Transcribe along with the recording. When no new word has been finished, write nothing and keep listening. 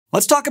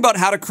Let's talk about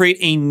how to create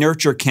a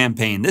nurture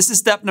campaign. This is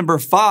step number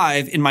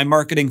 5 in my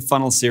marketing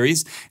funnel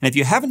series. And if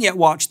you haven't yet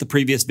watched the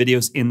previous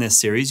videos in this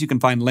series, you can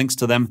find links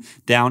to them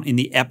down in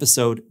the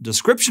episode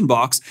description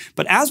box.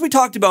 But as we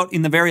talked about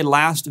in the very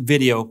last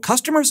video,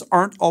 customers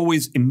aren't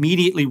always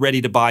immediately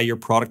ready to buy your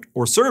product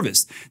or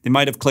service. They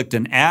might have clicked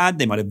an ad,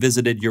 they might have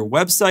visited your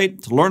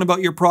website to learn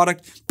about your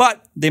product,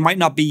 but they might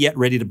not be yet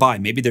ready to buy.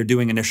 Maybe they're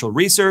doing initial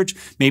research,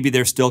 maybe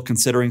they're still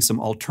considering some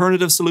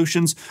alternative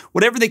solutions.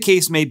 Whatever the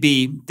case may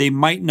be, they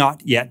might not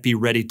yet be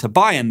ready to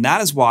buy. And that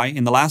is why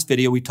in the last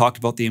video, we talked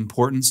about the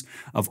importance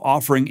of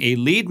offering a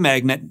lead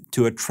magnet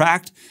to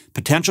attract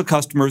potential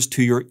customers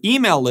to your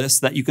email list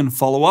so that you can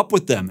follow up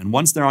with them. And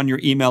once they're on your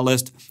email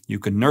list, you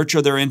can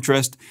nurture their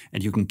interest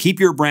and you can keep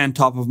your brand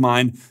top of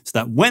mind so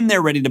that when they're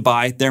ready to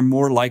buy, they're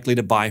more likely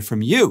to buy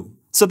from you.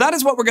 So that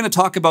is what we're going to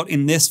talk about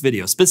in this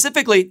video,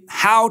 specifically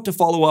how to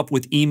follow up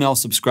with email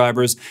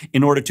subscribers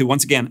in order to,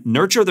 once again,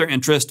 nurture their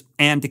interest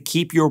and to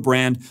keep your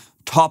brand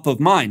top of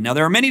mind. Now,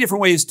 there are many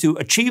different ways to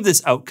achieve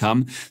this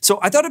outcome, so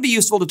I thought it'd be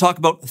useful to talk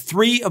about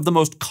 3 of the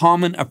most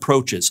common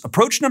approaches.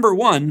 Approach number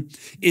 1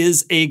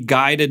 is a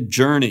guided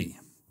journey.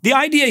 The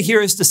idea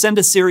here is to send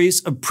a series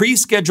of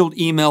pre-scheduled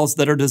emails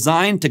that are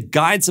designed to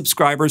guide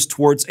subscribers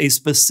towards a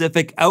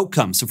specific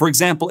outcome. So for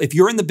example, if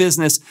you're in the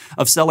business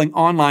of selling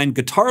online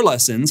guitar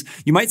lessons,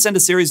 you might send a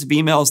series of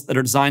emails that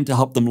are designed to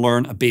help them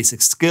learn a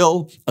basic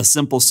skill, a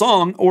simple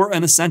song, or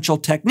an essential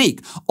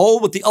technique, all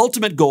with the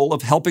ultimate goal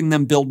of helping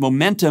them build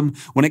momentum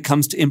when it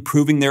comes to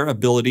improving their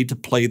ability to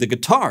play the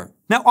guitar.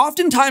 Now,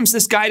 oftentimes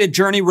this guided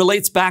journey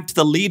relates back to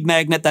the lead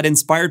magnet that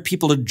inspired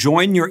people to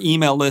join your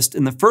email list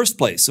in the first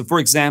place. So for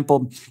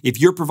example, if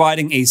you're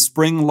providing a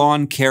spring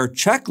lawn care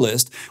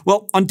checklist,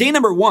 well, on day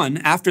number 1,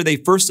 after they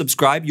first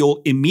subscribe,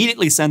 you'll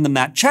immediately send them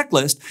that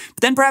checklist. But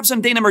then perhaps on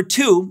day number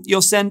 2,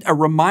 you'll send a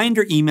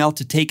reminder email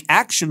to take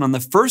action on the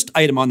first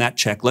item on that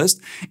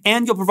checklist,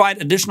 and you'll provide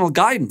additional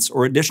guidance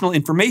or additional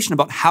information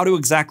about how to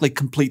exactly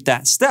complete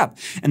that step.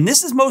 And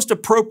this is most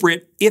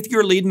appropriate if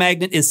your lead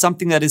magnet is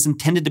something that is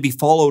intended to be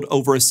followed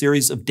over a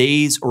series of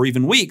days or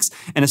even weeks,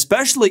 and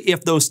especially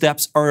if those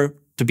steps are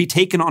to be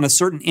taken on a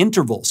certain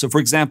interval. So for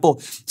example,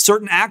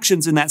 certain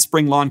actions in that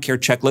spring lawn care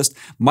checklist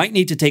might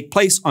need to take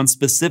place on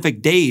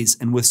specific days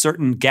and with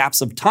certain gaps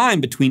of time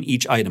between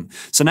each item.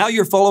 So now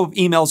your follow-up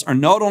emails are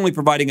not only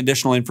providing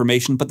additional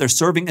information, but they're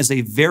serving as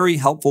a very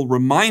helpful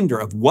reminder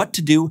of what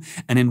to do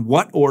and in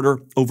what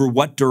order over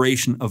what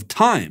duration of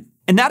time.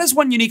 And that is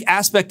one unique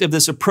aspect of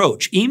this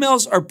approach.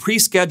 Emails are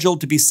pre-scheduled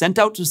to be sent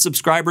out to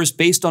subscribers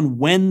based on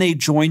when they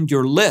joined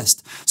your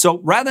list. So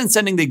rather than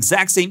sending the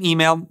exact same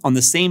email on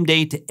the same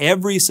day to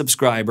every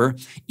subscriber,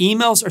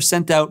 emails are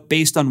sent out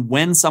based on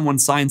when someone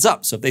signs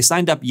up. So if they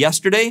signed up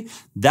yesterday,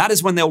 that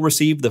is when they'll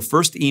receive the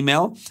first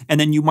email. And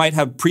then you might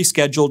have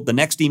pre-scheduled the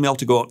next email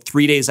to go out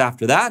 3 days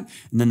after that.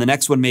 And then the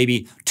next one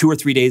maybe 2 or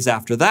 3 days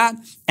after that.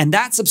 And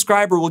that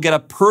subscriber will get a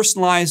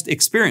personalized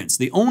experience.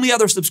 The only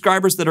other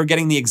subscribers that are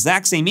getting the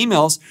exact same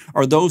emails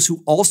are those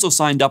who also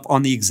signed up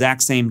on the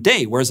exact same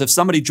day. Whereas if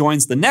somebody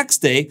joins the next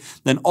day,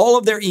 then all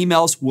of their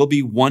emails will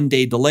be 1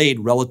 day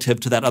delayed relative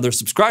to that other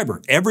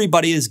subscriber.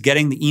 Everybody is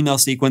getting the email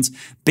sequence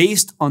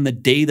based on the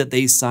day that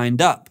they signed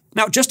up.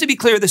 Now, just to be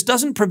clear, this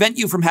doesn't prevent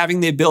you from having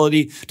the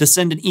ability to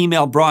send an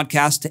email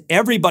broadcast to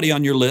everybody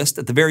on your list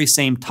at the very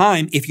same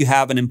time if you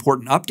have an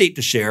important update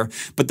to share.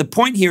 But the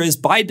point here is,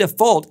 by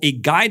default, a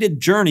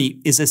guided journey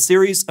is a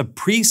series of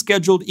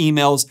pre-scheduled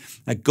emails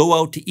that go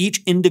out to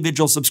each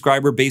individual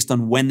subscriber based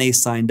on when they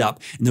signed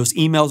up. And those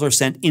emails are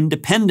sent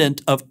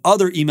independent of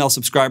other email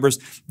subscribers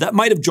that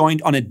might have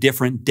joined on a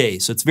different day.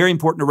 So it's very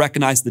important to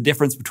recognize the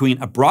difference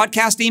between a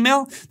broadcast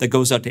email that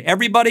goes out to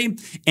everybody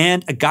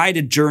and a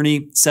guided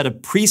journey set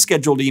of pre-scheduled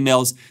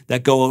emails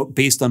that go out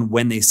based on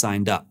when they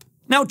signed up.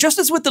 Now, just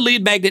as with the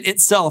lead magnet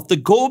itself, the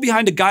goal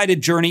behind a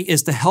guided journey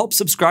is to help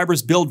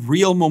subscribers build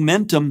real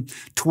momentum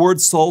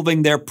towards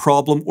solving their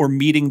problem or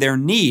meeting their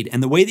need.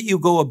 And the way that you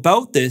go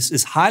about this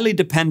is highly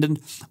dependent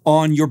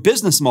on your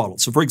business model.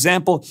 So for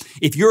example,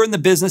 if you're in the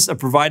business of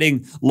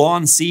providing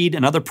lawn seed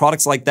and other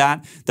products like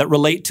that that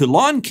relate to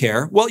lawn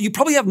care, well, you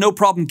probably have no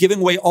problem giving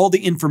away all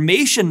the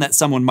information that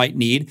someone might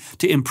need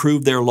to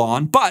improve their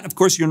lawn. But of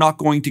course, you're not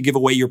going to give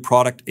away your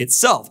product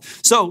itself.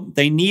 So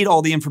they need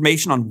all the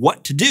information on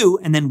what to do,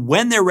 and then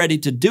when they're ready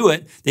to do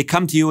it, they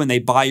come to you and they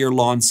buy your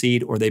lawn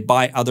seed or they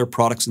buy other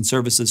products and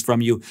services from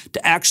you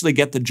to actually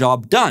get the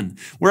job done.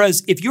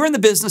 Whereas if you're in the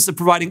business of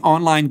providing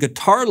online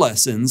guitar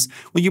lessons,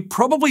 well, you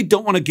probably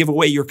don't want to give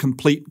away your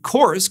complete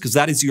course because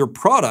that is your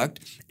product.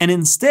 And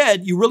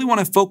instead, you really want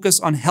to focus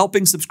on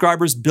helping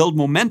subscribers build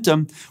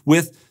momentum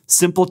with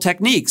simple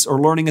techniques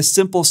or learning a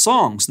simple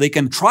song so they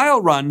can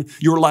trial run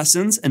your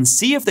lessons and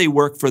see if they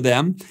work for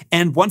them.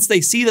 And once they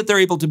see that they're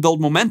able to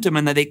build momentum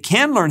and that they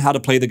can learn how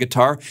to play the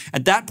guitar,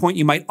 at that point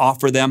you might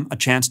offer them a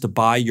chance to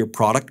buy your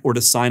product or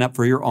to sign up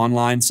for your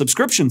online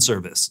subscription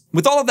service.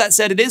 With all of that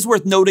said, it is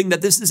worth noting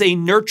that this is a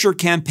nurture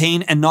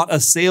campaign and not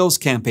a sales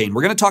campaign.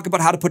 We're going to talk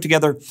about how to put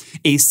together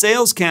a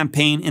sales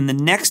campaign in the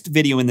next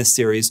video in this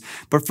series,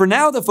 but for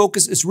now the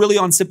focus is really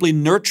on simply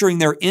nurturing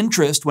their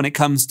interest when it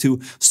comes to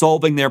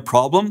solving their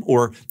problem problem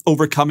or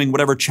overcoming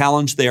whatever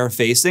challenge they are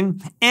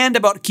facing, and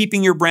about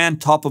keeping your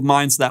brand top of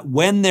mind so that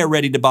when they're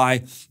ready to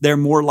buy, they're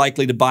more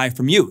likely to buy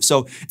from you.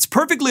 So it's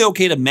perfectly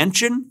okay to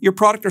mention your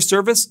product or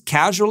service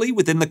casually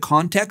within the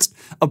context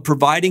of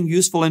providing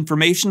useful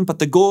information, but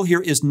the goal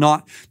here is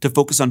not to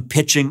focus on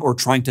pitching or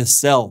trying to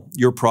sell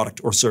your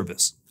product or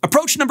service.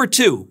 Approach number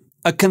 2,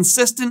 a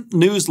consistent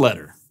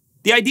newsletter.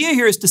 The idea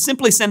here is to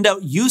simply send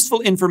out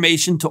useful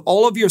information to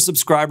all of your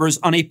subscribers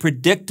on a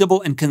predictable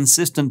and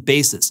consistent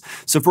basis.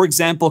 So for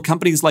example,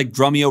 companies like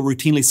Drumeo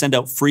routinely send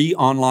out free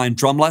online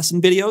drum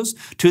lesson videos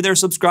to their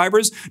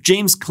subscribers.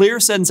 James Clear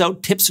sends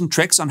out tips and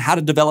tricks on how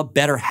to develop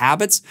better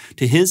habits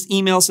to his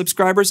email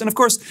subscribers. And of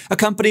course, a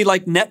company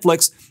like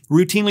Netflix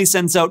routinely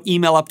sends out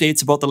email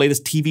updates about the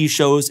latest TV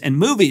shows and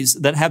movies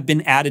that have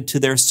been added to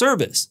their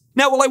service.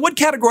 Now, while I would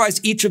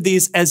categorize each of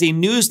these as a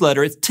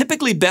newsletter, it's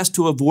typically best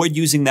to avoid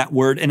using that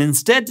word and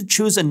instead to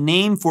choose a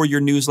name for your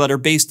newsletter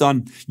based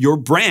on your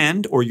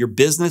brand or your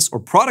business or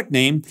product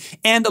name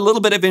and a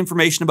little bit of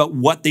information about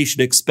what they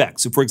should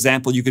expect. So for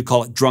example, you could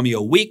call it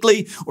Drumeo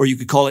Weekly, or you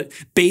could call it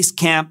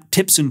Basecamp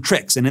Tips and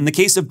Tricks. And in the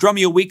case of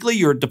Drumeo Weekly,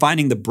 you're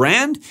defining the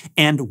brand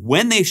and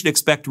when they should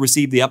expect to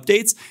receive the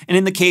updates. And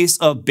in the case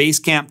of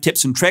Basecamp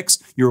Tips and Tricks,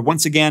 you're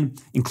once again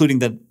including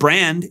the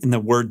brand in the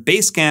word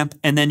Basecamp,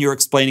 and then you're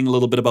explaining a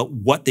little bit about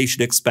what they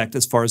should expect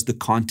as far as the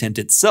content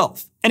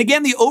itself. And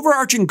again, the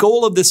overarching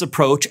goal of this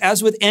approach,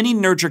 as with any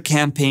nurture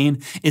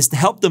campaign, is to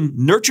help them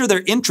nurture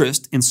their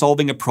interest in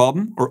solving a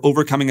problem or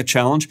overcoming a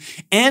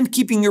challenge and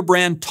keeping your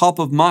brand top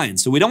of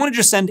mind. So we don't want to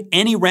just send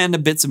any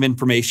random bits of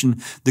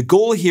information. The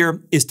goal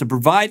here is to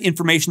provide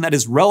information that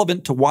is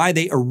relevant to why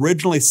they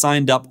originally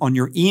signed up on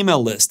your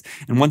email list.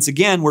 And once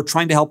again, we're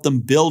trying to help them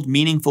build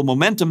meaningful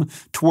momentum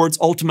towards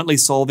ultimately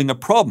solving a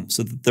problem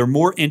so that they're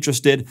more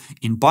interested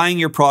in buying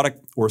your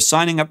product or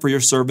signing up for your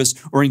service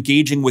or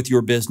engaging with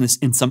your business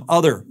in some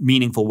other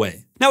meaningful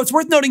way. Now, it's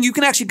worth noting you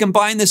can actually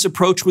combine this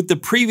approach with the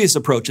previous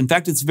approach. In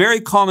fact, it's very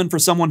common for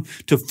someone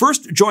to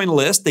first join a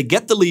list, they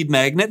get the lead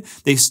magnet,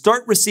 they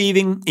start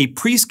receiving a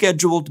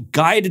pre-scheduled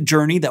guided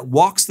journey that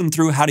walks them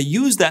through how to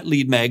use that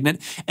lead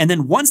magnet, and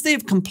then once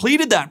they've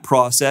completed that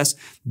process,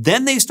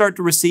 then they start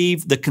to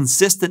receive the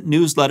consistent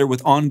newsletter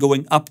with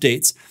ongoing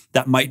updates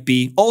that might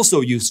be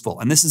also useful.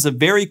 And this is a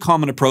very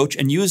common approach,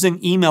 and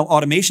using email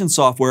automation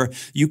software,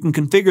 you can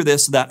configure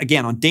this so that,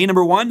 again, on day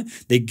number 1,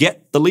 they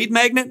get the lead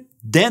magnet,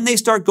 then they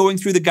start going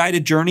through the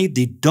guided journey.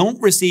 They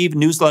don't receive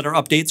newsletter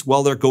updates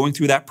while they're going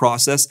through that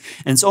process.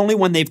 And it's only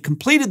when they've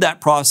completed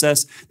that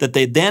process that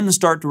they then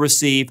start to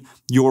receive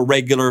your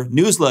regular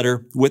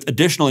newsletter with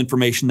additional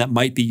information that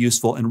might be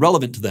useful and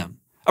relevant to them.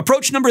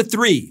 Approach number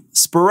 3,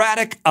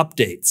 sporadic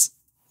updates.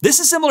 This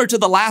is similar to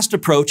the last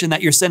approach in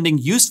that you're sending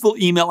useful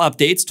email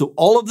updates to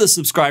all of the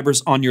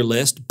subscribers on your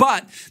list,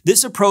 but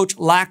this approach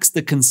lacks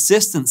the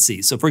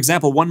consistency. So for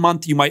example, one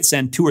month you might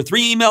send 2 or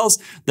 3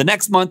 emails, the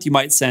next month you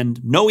might send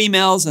no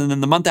emails, and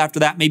then the month after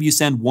that, maybe you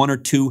send 1 or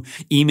 2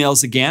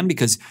 emails again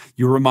because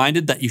you're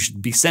reminded that you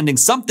should be sending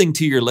something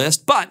to your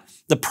list, but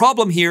the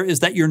problem here is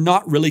that you're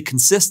not really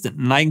consistent.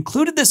 And I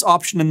included this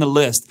option in the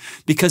list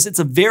because it's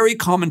a very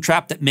common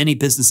trap that many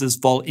businesses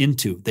fall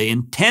into. They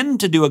intend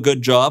to do a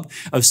good job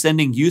of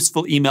sending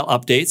useful email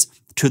updates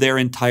to their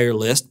entire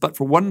list, but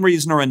for one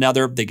reason or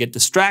another, they get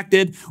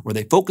distracted or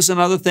they focus on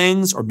other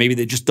things, or maybe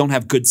they just don't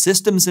have good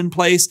systems in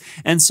place.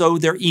 And so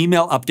their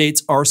email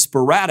updates are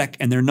sporadic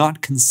and they're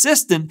not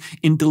consistent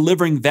in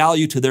delivering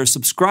value to their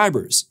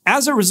subscribers.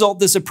 As a result,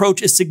 this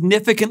approach is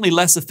significantly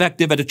less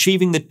effective at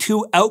achieving the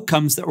 2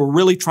 outcomes that we're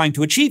really trying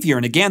to achieve here.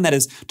 And again, that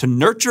is to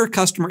nurture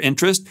customer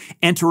interest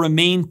and to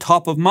remain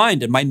top of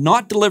mind. And by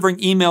not delivering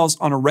emails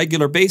on a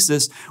regular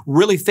basis, we're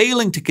really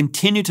failing to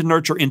continue to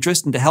nurture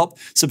interest and to help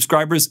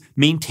subscribers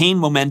maintain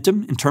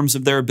momentum in terms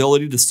of their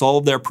ability to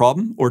solve their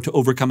problem or to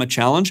overcome a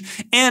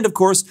challenge. And of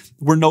course,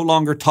 we're no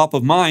longer top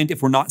of mind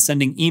if we're not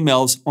sending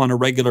emails on a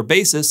regular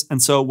basis.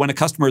 And so when a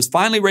customer is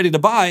finally ready to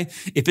buy,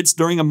 if it's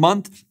during a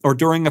month or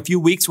during a few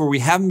weeks where we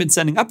haven't been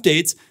sending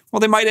updates, well,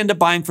 they might end up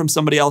buying from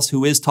somebody else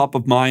who is top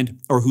of mind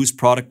or whose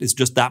product is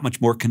just that much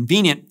more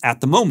convenient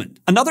at the moment.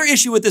 Another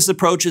issue with this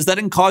approach is that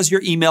it can cause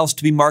your emails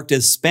to be marked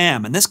as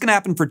spam, and this can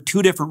happen for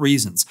 2 different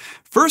reasons.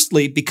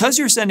 Firstly, because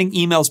you're sending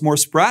emails more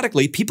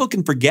sporadically, people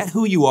can forget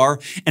who you are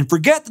and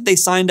forget that they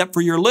signed up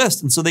for your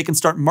list, and so they can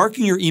start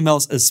marking your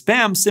emails as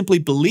spam, simply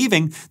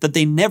believing that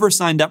they never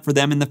signed up for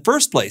them in the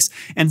first place.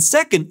 And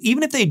second,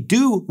 even if they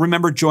do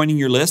remember joining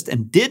your list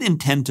and did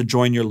intend to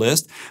join your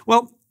list,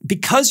 well,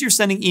 because you're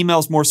sending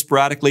emails more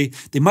sporadically,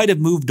 they might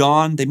have moved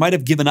on, they might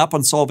have given up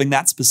on solving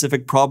that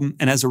specific problem,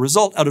 and as a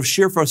result, out of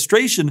sheer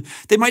frustration,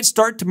 they might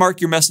start to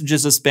mark your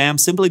messages as spam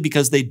simply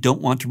because they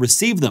don't want to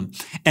receive them.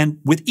 And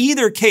with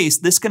either case,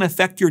 this can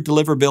affect your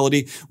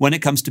deliverability when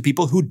it comes to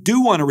people who do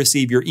want to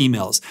receive your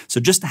emails. So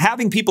just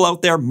having people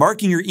out there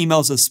marking your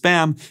emails as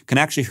spam can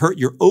actually hurt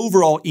your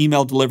overall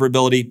email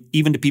deliverability,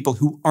 even to people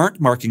who aren't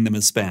marking them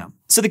as spam.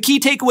 So the key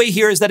takeaway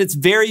here is that it's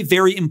very,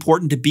 very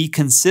important to be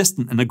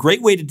consistent. And a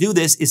great way to do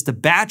this is to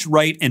batch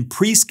write and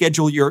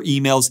pre-schedule your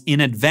emails in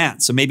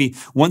advance. So maybe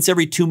once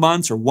every 2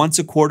 months or once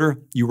a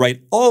quarter, you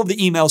write all of the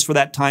emails for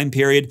that time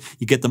period.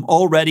 You get them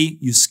all ready.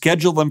 You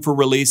schedule them for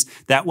release.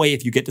 That way,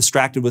 if you get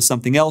distracted with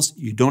something else,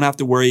 you don't have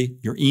to worry.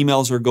 Your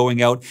emails are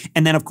going out.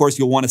 And then, of course,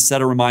 you'll want to set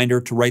a reminder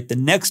to write the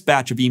next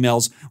batch of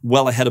emails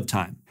well ahead of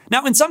time.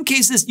 Now, in some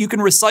cases, you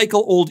can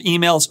recycle old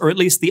emails, or at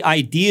least the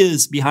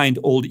ideas behind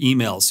old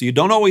emails. So you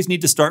don't always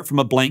need to start from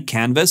a blank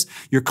canvas.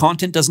 Your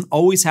content doesn't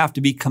always have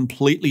to be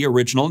completely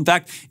original. In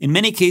fact, in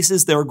many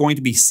cases, there are going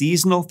to be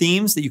seasonal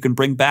themes that you can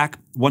bring back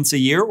once a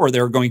year, or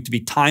there are going to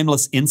be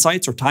timeless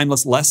insights or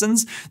timeless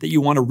lessons that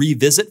you want to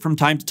revisit from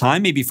time to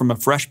time, maybe from a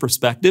fresh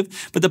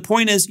perspective. But the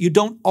point is, you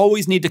don't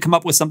always need to come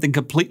up with something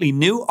completely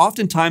new.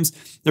 Oftentimes,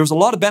 there's a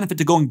lot of benefit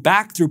to going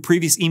back through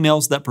previous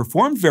emails that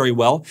performed very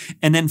well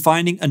and then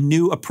finding a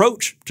new approach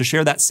to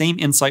share that same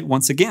insight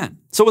once again.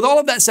 So with all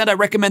of that said, I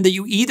recommend that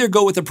you either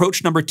go with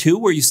approach number 2,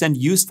 where you send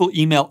useful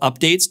email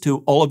updates to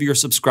all of your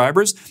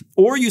subscribers,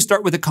 or you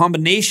start with a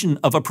combination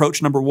of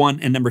approach number 1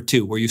 and number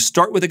 2, where you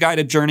start with a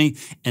guided journey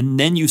and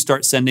then you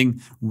start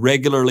sending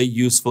regularly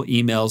useful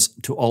emails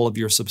to all of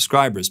your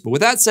subscribers. But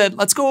with that said,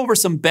 let's go over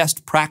some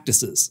best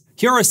practices.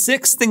 Here are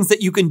 6 things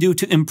that you can do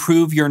to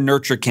improve your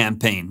nurture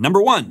campaign.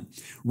 Number 1,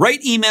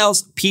 write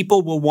emails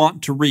people will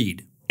want to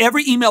read.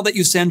 Every email that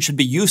you send should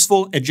be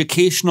useful,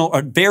 educational, or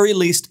at very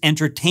least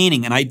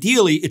entertaining. And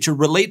ideally, it should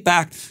relate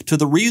back to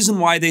the reason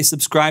why they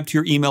subscribe to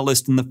your email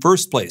list in the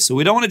first place. So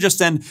we don't want to just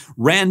send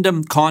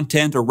random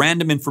content or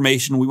random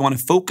information. We want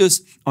to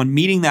focus on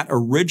meeting that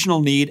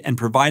original need and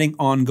providing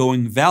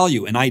ongoing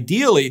value. And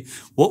ideally,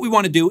 what we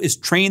want to do is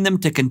train them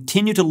to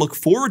continue to look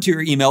forward to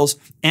your emails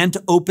and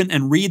to open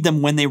and read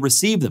them when they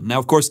receive them. Now,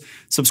 of course,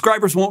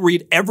 subscribers won't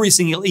read every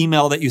single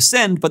email that you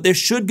send, but this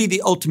should be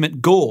the ultimate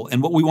goal.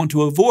 And what we want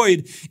to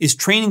avoid is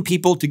training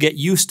people to get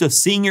used to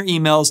seeing your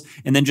emails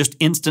and then just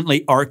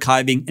instantly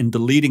archiving and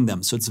deleting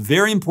them. So it's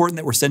very important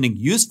that we're sending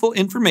useful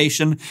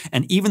information.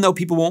 And even though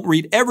people won't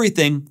read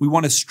everything, we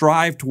want to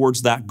strive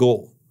towards that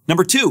goal.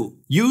 Number 2,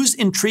 use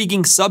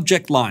intriguing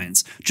subject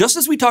lines. Just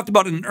as we talked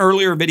about in an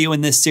earlier video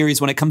in this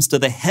series when it comes to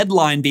the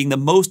headline being the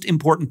most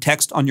important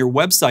text on your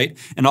website,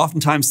 and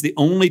oftentimes the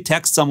only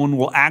text someone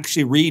will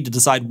actually read to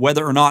decide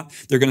whether or not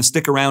they're going to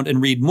stick around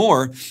and read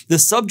more, the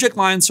subject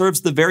line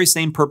serves the very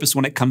same purpose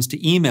when it comes to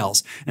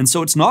emails. And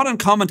so it's not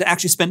uncommon to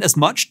actually spend as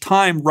much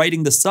time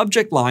writing the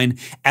subject line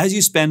as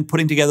you spend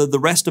putting together the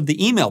rest of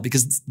the email,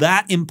 because it's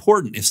that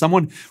important. If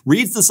someone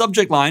reads the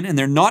subject line and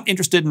they're not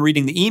interested in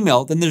reading the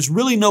email, then there's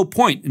really no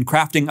point in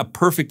crafting a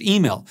perfect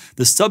email.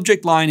 The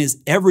subject line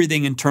is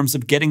everything in terms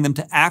of getting them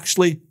to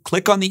actually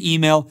click on the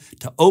email,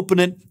 to open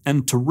it,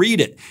 and to read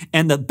it.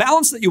 And the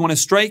balance that you want to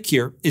strike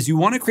here is you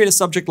want to create a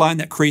subject line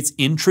that creates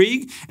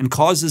intrigue and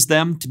causes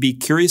them to be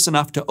curious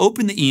enough to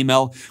open the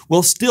email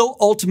while still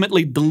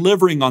ultimately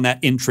delivering on that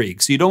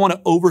intrigue. So you don't want to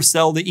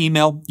oversell the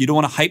email. You don't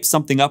want to hype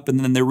something up and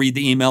then they read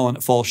the email and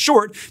it falls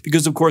short,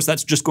 because of course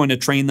that's just going to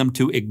train them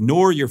to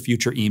ignore your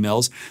future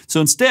emails.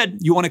 So instead,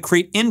 you want to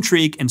create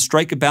intrigue and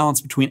strike a balance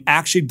between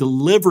actually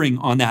delivering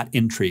on that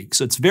intrigue.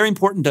 So it's very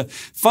important to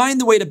find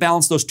the way to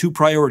balance those 2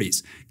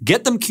 priorities.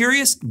 Get them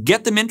curious,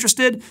 get them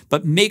interested,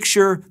 but make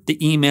sure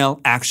the email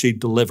actually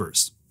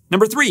delivers.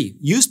 Number 3,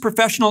 use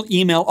professional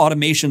email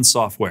automation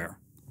software.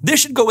 This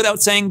should go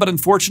without saying, but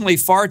unfortunately,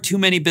 far too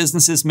many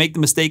businesses make the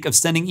mistake of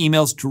sending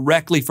emails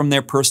directly from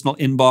their personal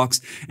inbox.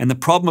 And the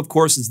problem, of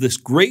course, is this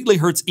greatly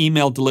hurts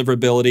email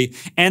deliverability,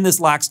 and this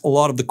lacks a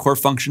lot of the core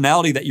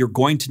functionality that you're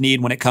going to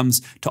need when it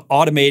comes to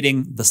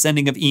automating the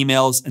sending of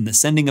emails and the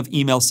sending of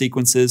email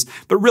sequences.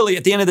 But really,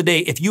 at the end of the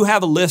day, if you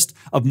have a list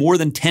of more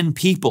than 10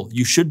 people,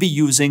 you should be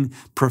using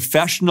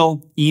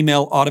professional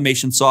email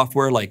automation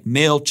software like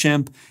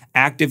MailChimp,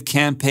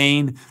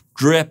 ActiveCampaign,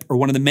 Drip, or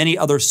one of the many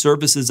other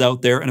services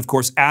out there. And of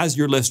course, as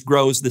your list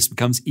grows, this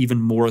becomes even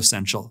more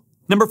essential.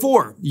 Number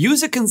 4,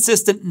 use a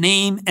consistent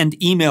name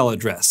and email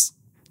address.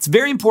 It's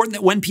very important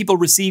that when people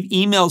receive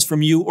emails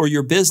from you or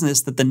your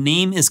business, that the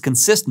name is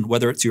consistent,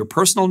 whether it's your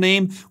personal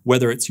name,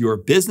 whether it's your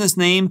business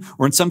name,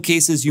 or in some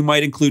cases, you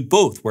might include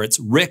both, where it's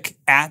Rick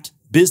at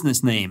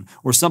business name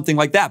or something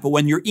like that. But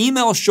when your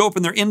emails show up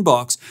in their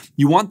inbox,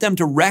 you want them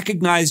to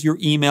recognize your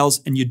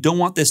emails, and you don't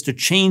want this to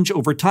change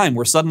over time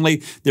where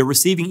suddenly they're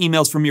receiving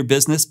emails from your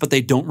business, but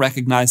they don't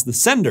recognize the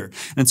sender.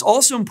 And it's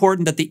also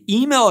important that the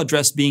email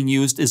address being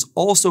used is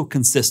also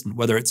consistent,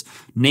 whether it's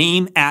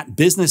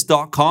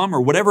name@business.com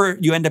or whatever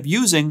you end up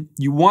using.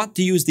 You want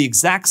to use the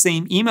exact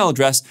same email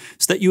address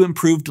so that you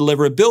improve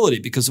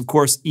deliverability, because of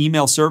course,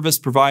 email service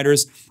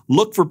providers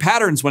look for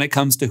patterns when it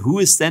comes to who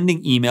is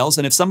sending emails.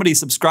 And if somebody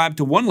subscribed to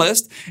to one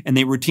list and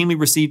they routinely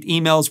received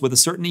emails with a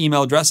certain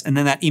email address, and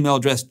then that email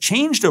address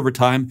changed over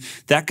time,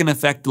 that can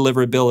affect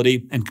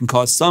deliverability and can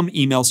cause some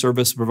email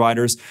service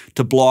providers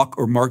to block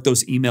or mark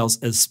those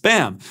emails as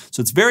spam.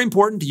 So it's very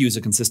important to use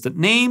a consistent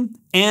name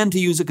and to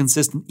use a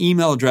consistent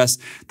email address.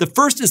 The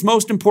first is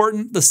most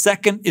important. The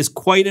second is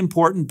quite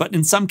important, but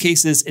in some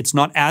cases, it's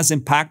not as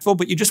impactful,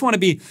 but you just want to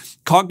be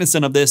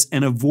cognizant of this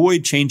and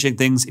avoid changing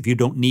things if you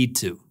don't need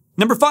to.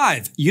 Number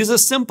 5, use a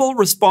simple,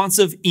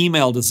 responsive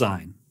email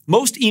design.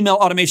 Most email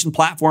automation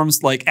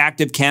platforms like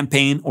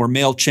ActiveCampaign or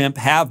MailChimp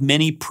have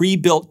many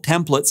pre-built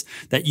templates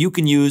that you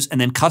can use and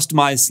then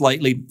customize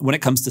slightly when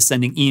it comes to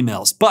sending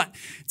emails. But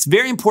it's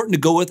very important to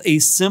go with a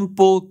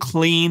simple,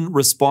 clean,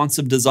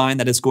 responsive design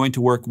that is going to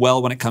work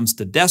well when it comes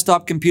to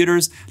desktop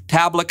computers,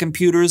 tablet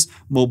computers,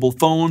 mobile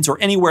phones, or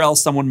anywhere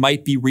else someone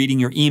might be reading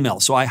your email.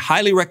 So I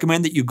highly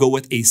recommend that you go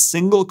with a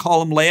single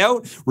column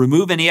layout,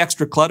 remove any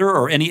extra clutter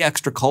or any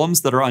extra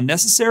columns that are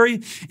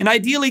unnecessary, and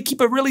ideally keep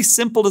a really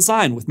simple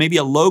design with maybe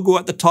a logo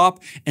at the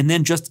top and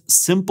then just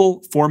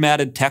simple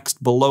formatted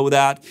text below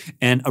that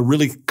and a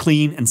really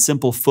clean and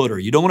simple footer.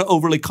 You don't want to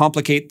overly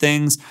complicate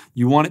things.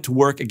 You want it to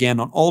work, again,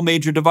 on all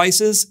major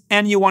devices,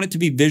 and you want it to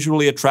be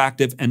visually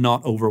attractive and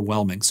not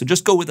overwhelming. So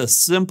just go with a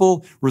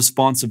simple,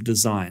 responsive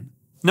design.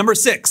 Number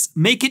 6,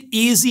 make it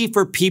easy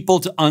for people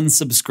to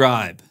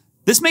unsubscribe.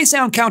 This may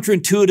sound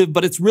counterintuitive,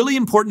 but it's really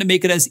important to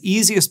make it as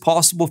easy as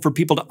possible for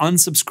people to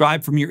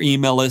unsubscribe from your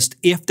email list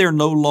if they're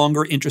no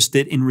longer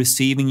interested in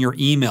receiving your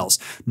emails.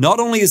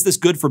 Not only is this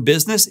good for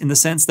business in the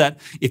sense that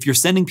if you're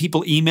sending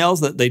people emails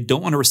that they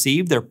don't want to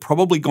receive, they're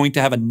probably going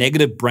to have a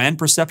negative brand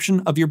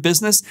perception of your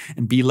business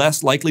and be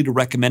less likely to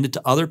recommend it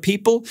to other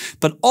people.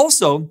 But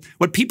also,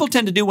 what people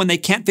tend to do when they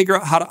can't figure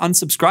out how to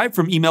unsubscribe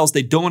from emails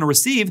they don't want to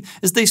receive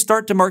is they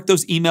start to mark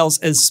those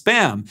emails as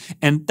spam.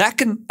 And that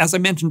can, as I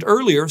mentioned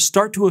earlier,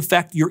 start to affect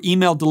your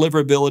email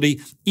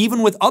deliverability,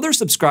 even with other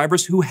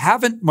subscribers who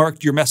haven't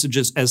marked your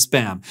messages as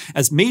spam.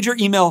 As major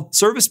email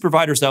service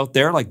providers out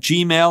there like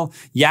Gmail,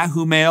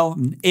 Yahoo Mail,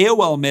 and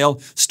AOL Mail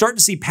start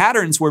to see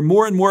patterns where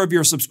more and more of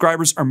your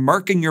subscribers are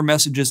marking your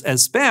messages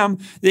as spam,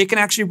 they can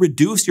actually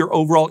reduce your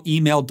overall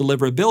email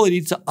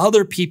deliverability to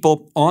other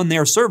people on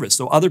their service.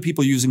 So other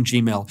people using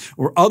Gmail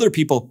or other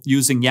people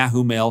using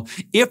Yahoo Mail,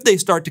 if they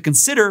start to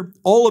consider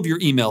all of your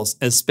emails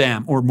as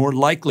spam or more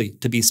likely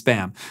to be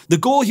spam. The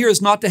goal here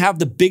is not to have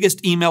the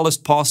biggest email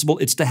list possible.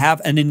 It's to have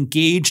an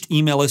engaged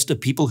email list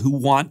of people who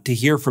want to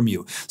hear from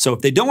you. So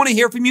if they don't want to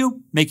hear from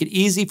you, make it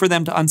easy for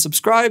them to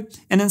unsubscribe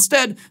and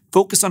instead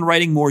focus on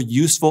writing more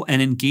useful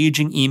and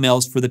engaging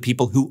emails for the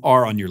people who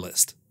are on your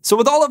list. So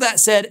with all of that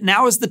said,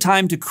 now is the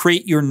time to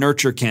create your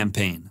nurture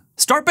campaign.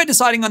 Start by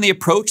deciding on the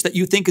approach that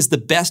you think is the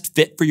best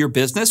fit for your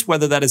business,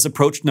 whether that is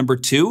approach number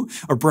 2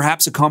 or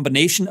perhaps a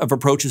combination of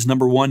approaches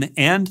number 1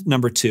 and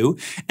number 2,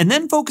 and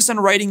then focus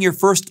on writing your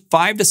first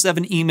 5 to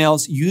 7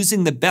 emails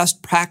using the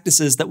best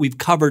practices that we've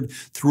covered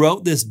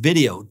throughout this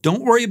video.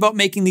 Don't worry about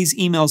making these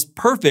emails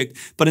perfect,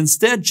 but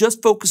instead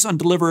just focus on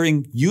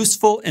delivering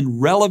useful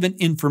and relevant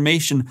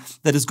information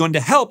that is going to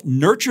help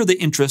nurture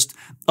the interest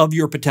of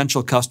your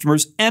potential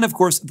customers and, of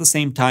course, at the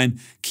same time,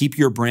 keep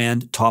your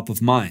brand top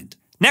of mind.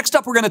 Next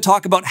up, we're going to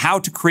talk about how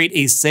to create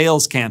a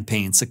sales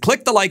campaign. So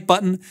click the like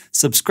button,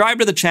 subscribe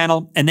to the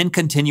channel, and then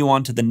continue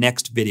on to the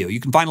next video. You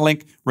can find a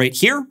link right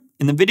here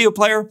in the video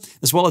player,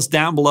 as well as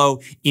down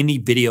below in the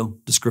video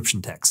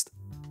description text.